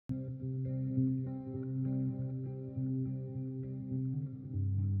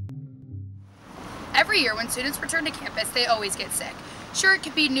Every year when students return to campus, they always get sick. Sure, it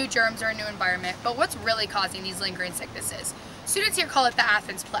could be new germs or a new environment, but what's really causing these lingering sicknesses? Students here call it the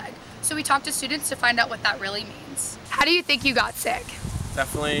Athens plague, so we talked to students to find out what that really means. How do you think you got sick?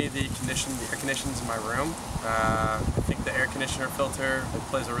 Definitely the air conditions in my room. I think the air conditioner filter, it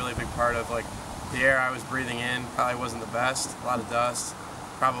plays a really big part of like the air I was breathing in probably wasn't the best, a lot of dust,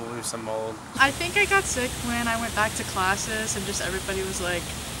 probably some mold. I think I got sick when I went back to classes and just everybody was like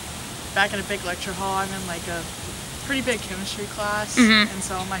back in a big lecture hall. I'm in like a pretty big chemistry class, and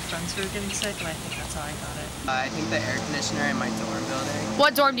so all my friends were getting sick, and I think that's how I got it. I think the air conditioner in my dorm building.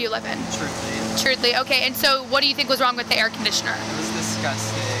 What dorm do you live in? Truthfully. Okay, and so what do you think was wrong with the air conditioner? It was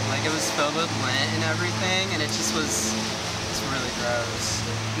disgusting. Like, it was filled with lint and everything, and it just was really gross.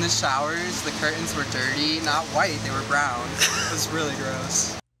 In the showers, the curtains were dirty, not white, they were brown. It was really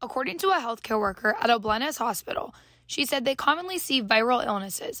gross. According to a healthcare worker at Oblenis Hospital, she said they commonly see viral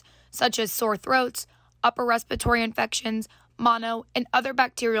illnesses, such as sore throats, upper respiratory infections, mono, and other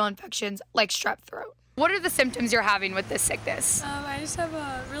bacterial infections like strep throat. What are the symptoms you're having with this sickness? I just have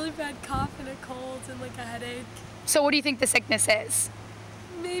a really bad cough and a cold and like a headache. So what do you think the sickness is?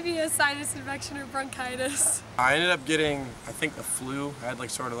 Maybe a sinus infection or bronchitis. I ended up getting, I think, the flu. I had like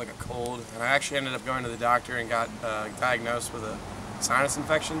sort of like a cold, and I actually ended up going to the doctor and got diagnosed with a sinus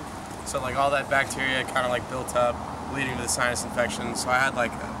infection. So like all that bacteria kind of like built up, leading to the sinus infection. So I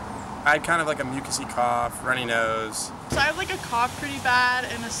had kind of like a mucousy cough, runny nose. So I have like a cough pretty bad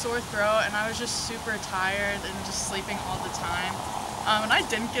and a sore throat, and I was just super tired and just sleeping all the time. And I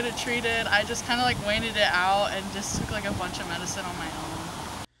didn't get it treated. I just kind of like waited it out and just took like a bunch of medicine on my own.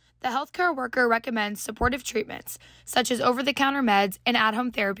 The healthcare worker recommends supportive treatments, such as over-the-counter meds and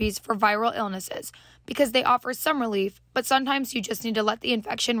at-home therapies for viral illnesses, because they offer some relief, but sometimes you just need to let the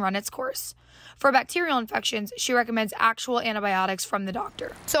infection run its course. For bacterial infections, she recommends actual antibiotics from the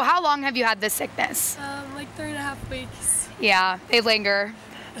doctor. So how long have you had this sickness? Like 3.5 weeks. Yeah, they linger.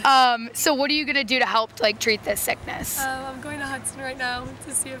 So what are you going to do to help treat this sickness? I'm going to Hudson right now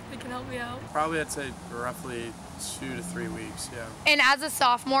to see if they can help me out. Probably I'd say roughly 2 to 3 weeks, yeah. And as a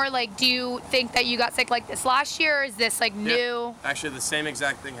sophomore, do you think that you got sick like this last year? Or is this new? Yeah. Actually, the same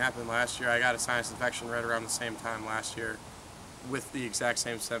exact thing happened last year. I got a sinus infection right around the same time last year with the exact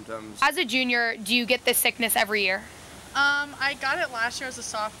same symptoms. As a junior, do you get this sickness every year? I got it last year as a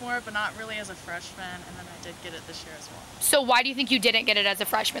sophomore, but not really as a freshman, and then I did get it this year as well. So why do you think you didn't get it as a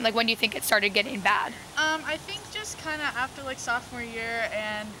freshman? When do you think it started getting bad? I think just kind of after sophomore year,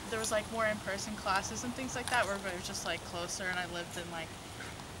 and there was more in-person classes and things like that where it was just closer, and I lived in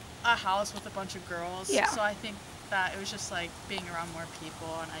a house with a bunch of girls. Yeah. So I think that it was just being around more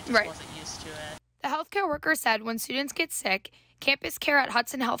people, and I just wasn't used to it. The healthcare worker said when students get sick, campus care at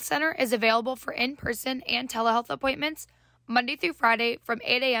Hudson Health Center is available for in-person and telehealth appointments Monday through Friday from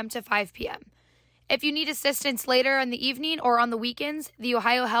 8 a.m. to 5 p.m. If you need assistance later in the evening or on the weekends, the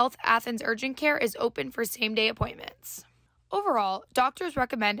Ohio Health Athens Urgent Care is open for same-day appointments. Overall, doctors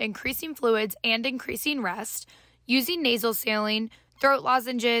recommend increasing fluids and increasing rest, using nasal saline, throat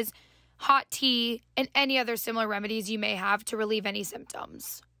lozenges, hot tea, and any other similar remedies you may have to relieve any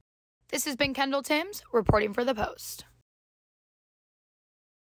symptoms. This has been Kendall Timms reporting for The Post.